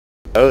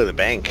Oh, the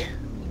bank.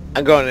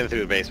 I'm going in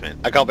through the basement.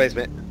 I call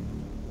basement.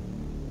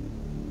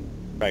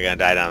 Probably gonna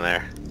die down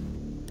there.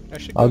 I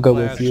should I'll go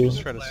with last, you.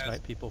 just try to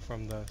snipe people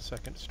from the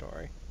second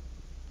story.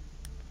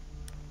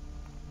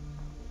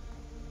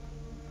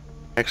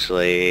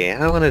 Actually,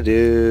 I want to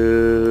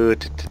do...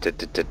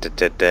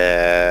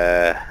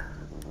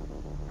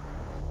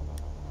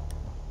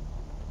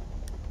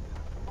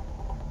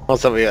 Well,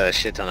 somebody got a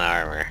shit ton of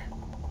armor.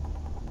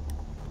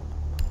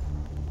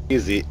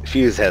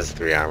 Fuse has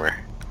 3 armor.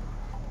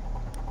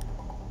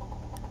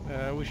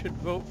 We should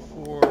vote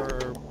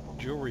for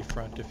Jewelry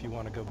Front if you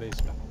want to go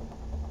basement.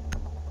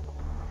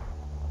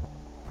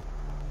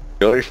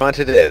 Jewelry front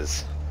it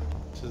is.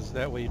 So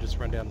that way you just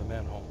run down the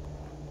manhole.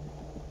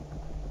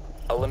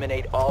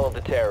 Eliminate all of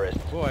the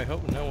terrorists. Boy, I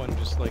hope no one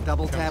just like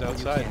Double comes tap when you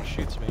outside can. and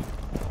shoots me.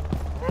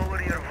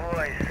 Lower your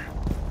voice.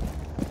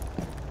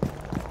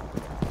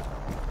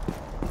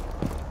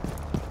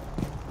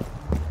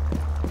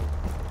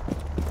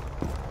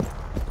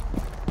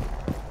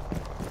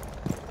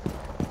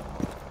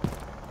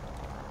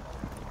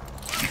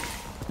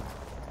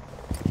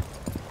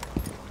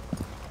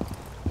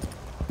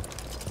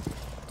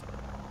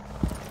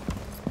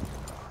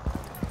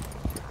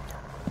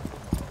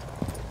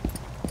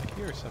 I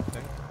hear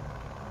something.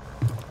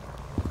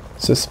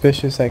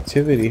 Suspicious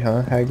activity,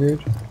 huh,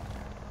 Haggard?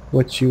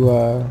 What you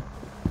got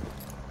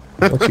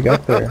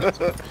there?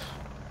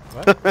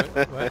 What?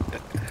 What?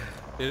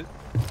 It,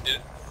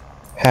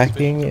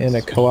 Hacking in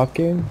a co-op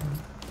game?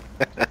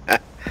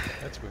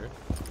 that's weird.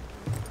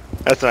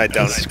 That's my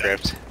dumb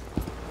script.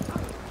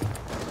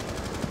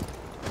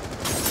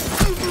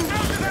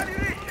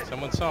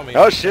 Someone saw me.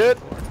 Oh, shit!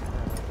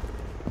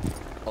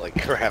 Holy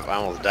crap, I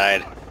almost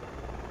died.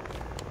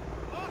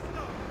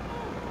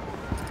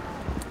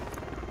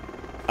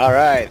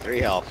 Alright, 3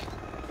 health.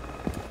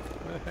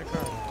 Where the heck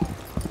are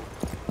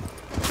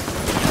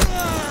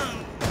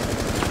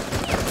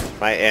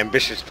My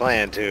ambitious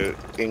plan to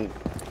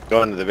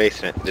go into the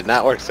basement did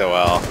not work so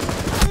well.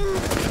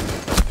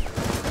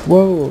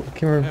 Whoa,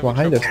 came Having from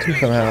behind us trouble. too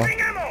somehow.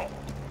 Ammo!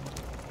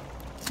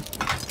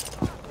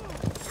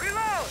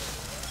 Reload!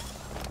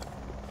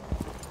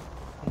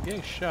 I'm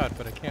getting shot,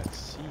 but I can't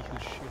see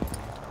who's shooting me.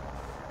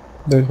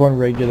 There's one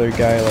regular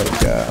guy,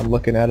 like, I'm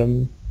looking at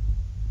him.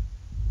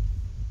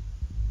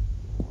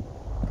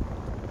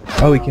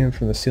 Oh, he came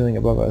from the ceiling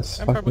above us.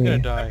 I'm Fuck probably me.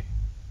 gonna die.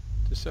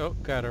 Just oh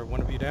god, are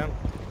one of you down?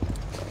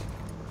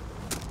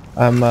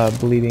 I'm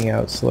bleeding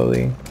out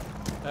slowly.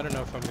 I don't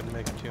know if I'm gonna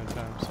make it to you in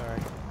time. Sorry.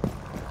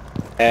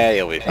 Eh,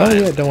 you'll be Oh fine.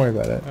 yeah, don't worry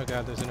about it. Oh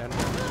god, there's an enemy.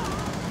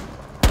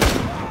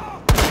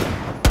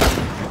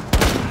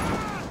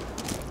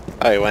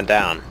 Oh, he went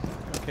down.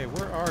 Okay,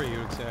 where are you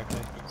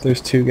exactly?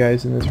 There's 2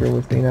 guys in this room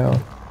with me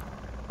now.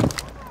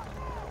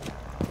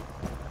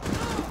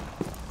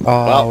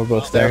 Oh, Well, we're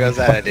both there down. goes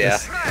that Fuck idea.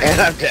 this. And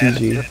I'm dead.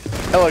 GG.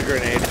 Hello,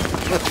 grenade.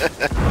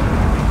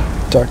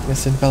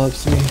 Darkness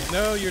envelops me.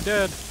 No, you're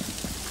dead.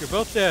 You're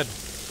both dead.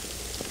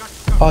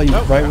 Oh, you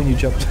Oh. right when you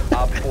jumped.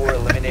 Op 4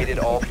 eliminated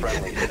all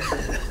friendlies.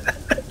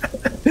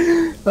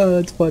 Oh,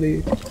 that's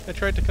funny. I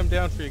tried to come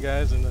down for you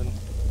guys and then...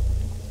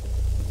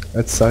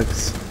 That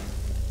sucks.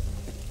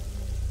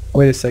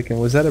 Wait a second,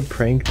 was that a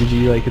prank? Did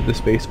you like hit the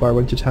spacebar a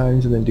bunch of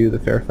times and then do the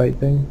fair fight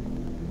thing?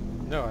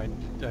 No, I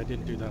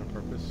didn't do that on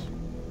purpose.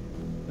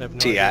 I have no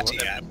Tia.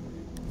 idea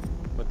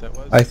what that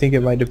was. I think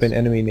it might have been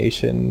Enemy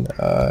Nation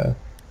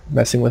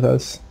messing with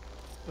us.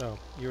 Oh,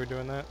 you were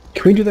doing that?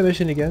 Can we do that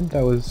mission again?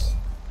 That was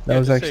Yeah,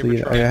 just say actually,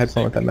 we're I trying had to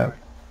fun save with that you.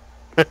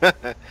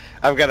 map.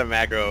 I've got a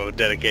macro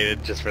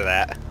dedicated just for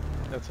that.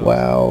 That's awesome.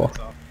 Wow.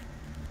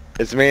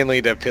 It's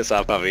mainly to piss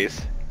off puppies.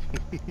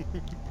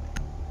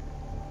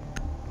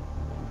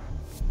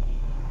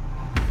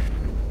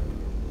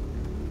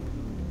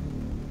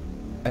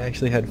 I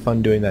actually had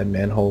fun doing that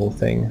manhole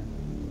thing.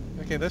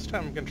 Okay, this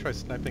time I'm gonna try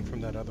sniping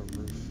from that other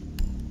roof.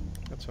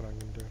 That's what I'm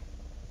gonna do.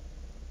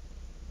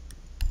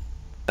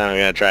 Then I'm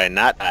gonna try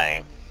not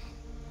dying.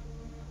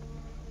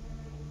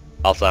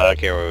 Also, I don't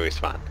care where we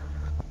spawn.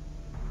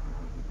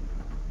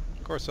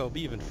 Of course, I'll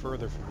be even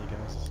further from you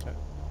guys this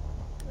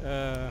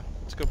time.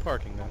 Let's go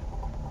parking then.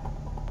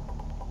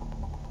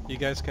 You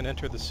guys can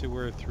enter the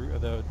sewer through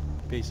the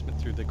basement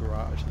through the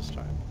garage this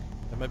time.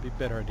 That might be a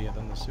better idea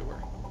than the sewer.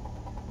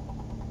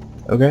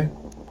 Okay.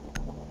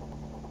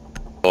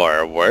 Or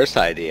a worse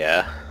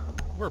idea.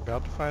 We're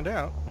about to find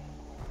out.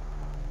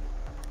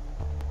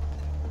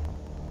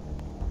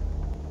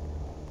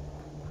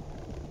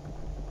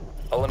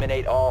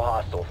 Eliminate all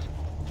hostiles.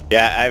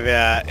 Yeah,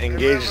 I've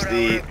engaged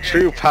the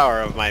true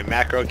power of my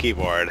macro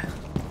keyboard.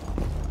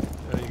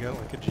 So you got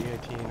like a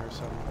G18 or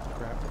some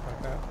crap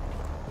like that.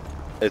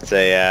 It's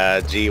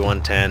a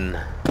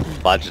G110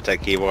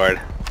 Logitech keyboard.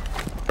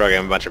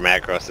 Program a bunch of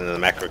macros into the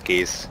macro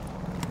keys.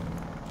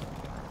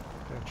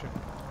 Gotcha.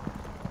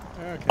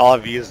 Okay. All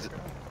I've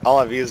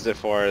used it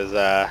for is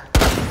that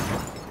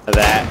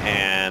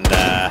and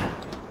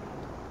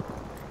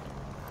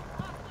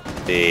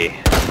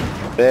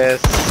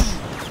this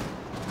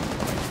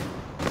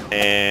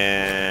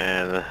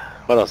and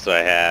what else do I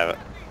have?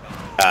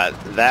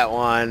 That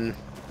one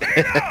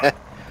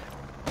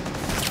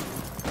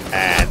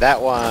that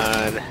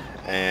one,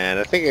 and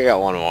I think I got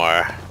one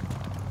more.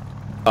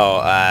 Oh,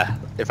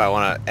 if I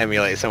want to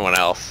emulate someone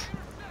else,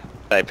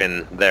 type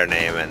in their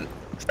name and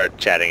start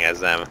chatting as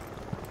them.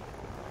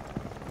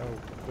 Oh,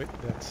 wait,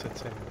 that's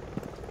insane.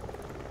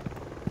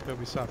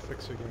 Ubisoft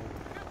Fixer game.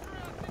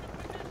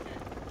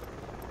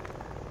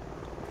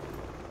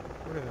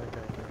 Where did that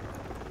guy go?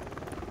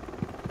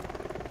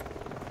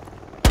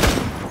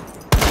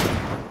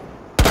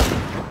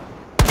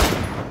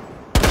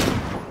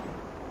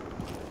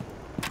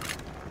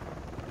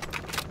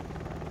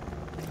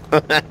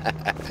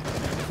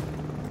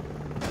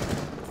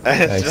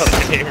 I Nice. spelled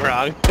the name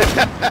wrong.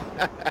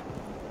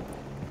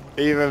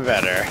 Even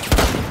better.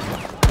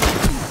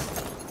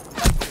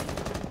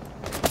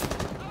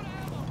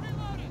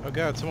 Oh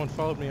god, someone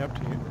followed me up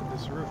to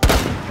this roof.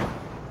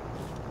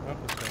 Oh,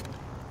 this way.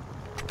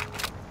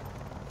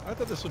 I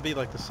thought this would be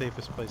like the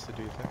safest place to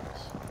do things.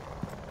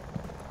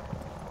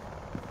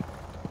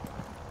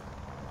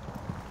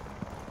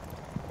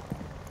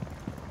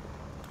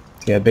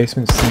 Yeah,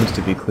 basement seems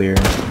to be clear.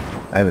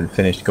 I haven't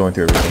finished going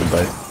through everything,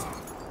 but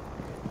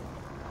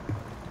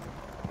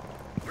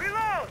Reload!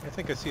 I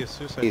think I see a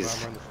suicide Jeez.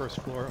 bomber on the first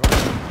floor.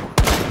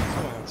 Oh,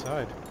 someone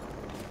outside.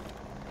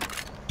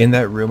 in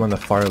that room on the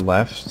far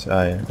left,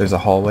 there's a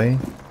hallway.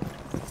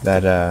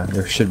 That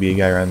there should be a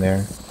guy around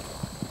there.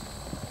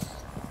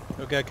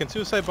 Okay, can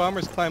suicide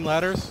bombers climb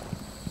ladders?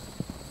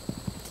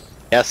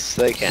 Yes,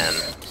 they can.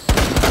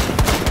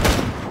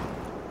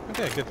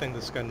 Okay, good thing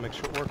this gun makes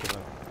short work of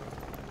them.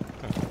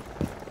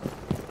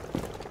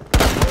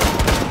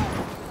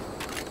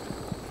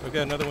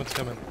 Okay, another one's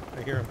coming.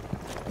 I hear him.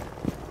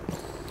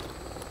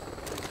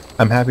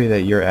 I'm happy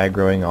that you're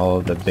aggroing all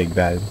of the big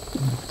bad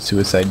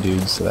suicide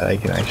dudes so that I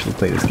can actually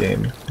play this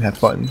game and have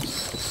fun.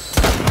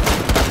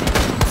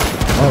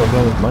 Oh, we're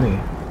going with money.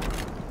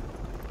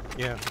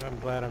 Yeah, I'm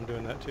glad I'm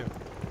doing that too.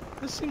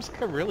 This seems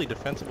like a really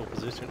defensible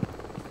position.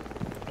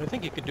 I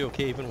think you could do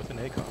okay even with an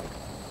ACOG.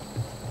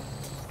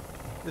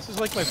 This is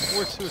like my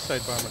fourth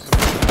suicide bomber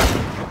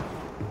coming.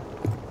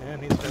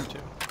 And he's dead too.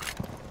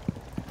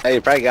 Hey,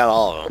 you probably got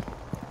all of them.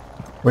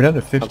 We're down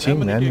to How 15,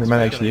 many man. do you We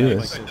might expect actually do on a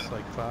this. game Like this,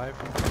 like 5?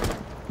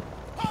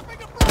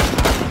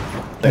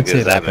 I'd say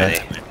There's that that many.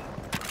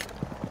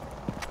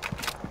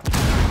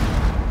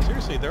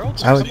 Seriously, they're all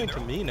just I would- coming to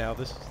me now.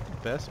 This is the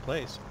best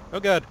place. Oh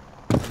god.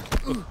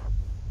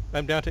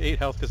 I'm down to 8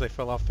 health because I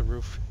fell off the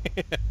roof.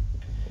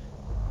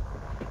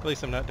 At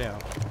least I'm not down.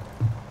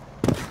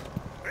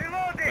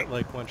 Reloading! But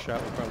like one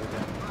shot will probably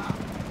down.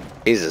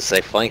 Jesus,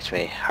 they flanked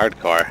me.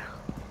 Hardcore.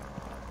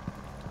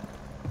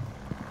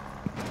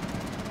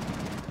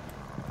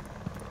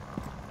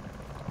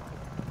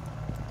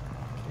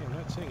 Okay, I'm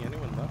not seeing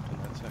anyone left on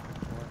that second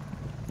floor.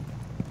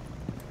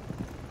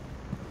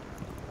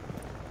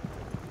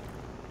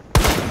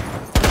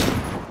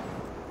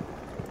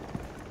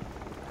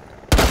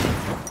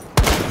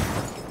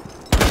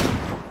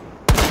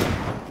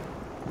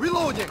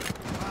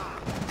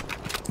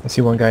 I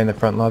see one guy in the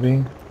front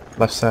lobby,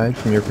 left side,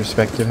 from your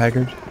perspective,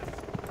 Haggard.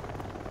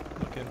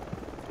 Looking.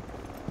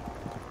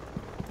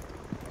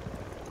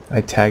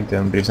 I tagged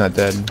him, but he's not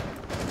dead.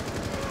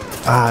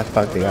 Ah,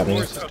 fuck, they got me.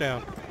 Horse is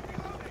down.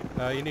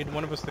 You need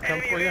one of us to come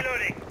for you?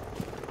 Reloading!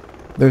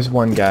 There's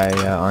one guy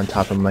on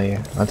top of me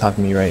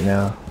right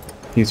now.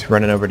 He's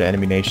running over to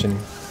enemy nation.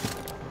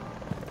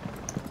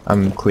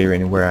 I'm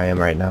clearing where I am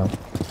right now. I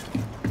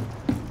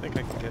think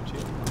I can get you.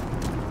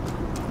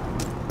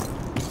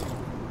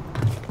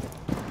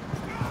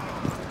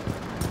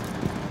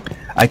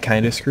 I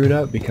kind of screwed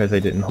up because I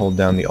didn't hold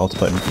down the alt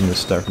button from the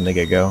start, from the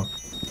get-go.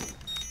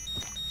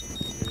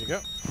 Here you go.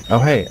 Oh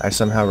hey, I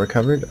somehow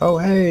recovered. Oh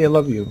hey, I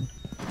love you.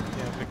 Yeah,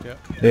 I picked you up.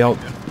 They all,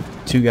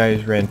 2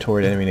 guys ran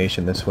toward enemy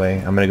nation this way.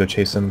 I'm gonna go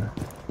chase them.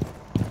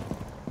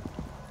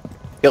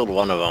 Killed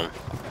one of them.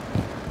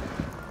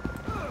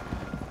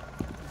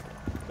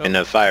 Oh, In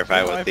a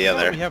firefight oh, with I the forgot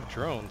other. We have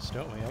drones,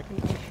 don't we?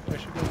 I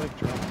should go like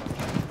drone.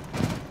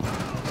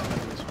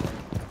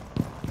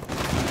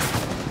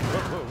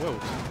 Whoa,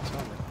 it's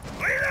on me.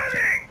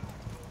 Reloading!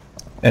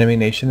 Enemy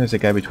nation, there's a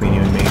guy between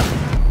you and me.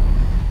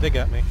 They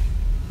got me.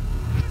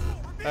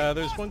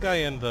 There's one guy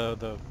in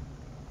the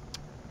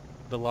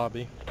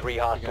lobby, 3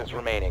 hostiles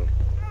remaining.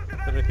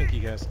 but I think you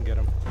guys can get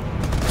him.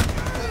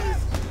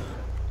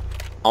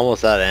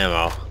 Almost out of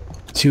ammo.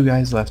 2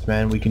 guys left,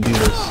 man. We can do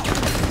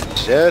this.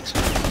 Shit.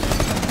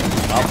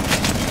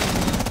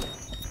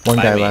 One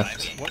By guy me.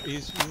 left. He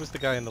was the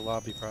guy in the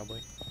lobby,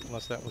 probably.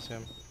 Unless that was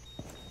him.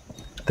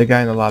 The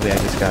guy in the lobby I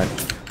just got.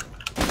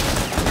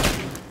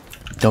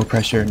 No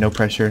pressure, no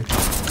pressure.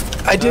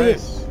 I did it!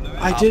 Nice.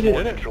 I did Did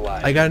it! it?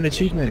 Neutralized. I got an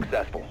achievement.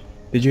 Successful.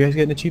 Did you guys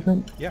get an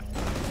achievement? Yeah.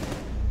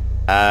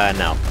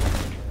 No.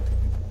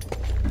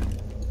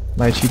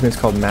 My achievement's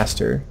called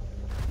Master.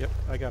 Yep,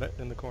 I got it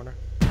in the corner.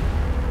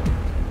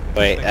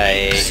 Wait,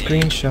 a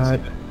Screenshot.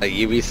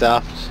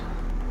 Ubisoft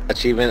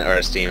achievement or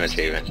a Steam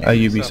achievement? A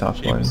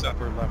Ubisoft one.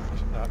 Upper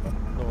left,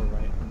 lower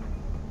right.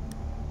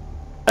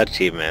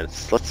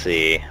 Achievements. Let's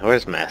see.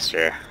 Where's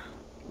Master?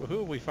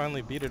 Woohoo, we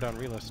finally beat it on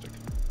realistic.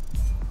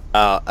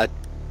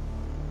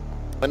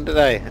 When did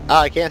I? Oh,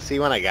 I can't see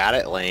when I got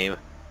it. Lame.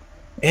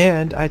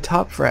 And I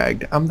top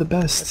fragged. I'm the I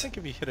best. think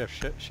if you hit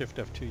Shift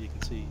F2, you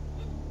can see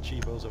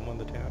Chivos on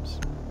one of the tabs.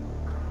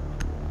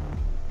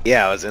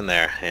 Yeah, I was in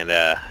there, and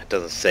it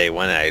doesn't say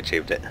when I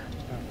achieved it.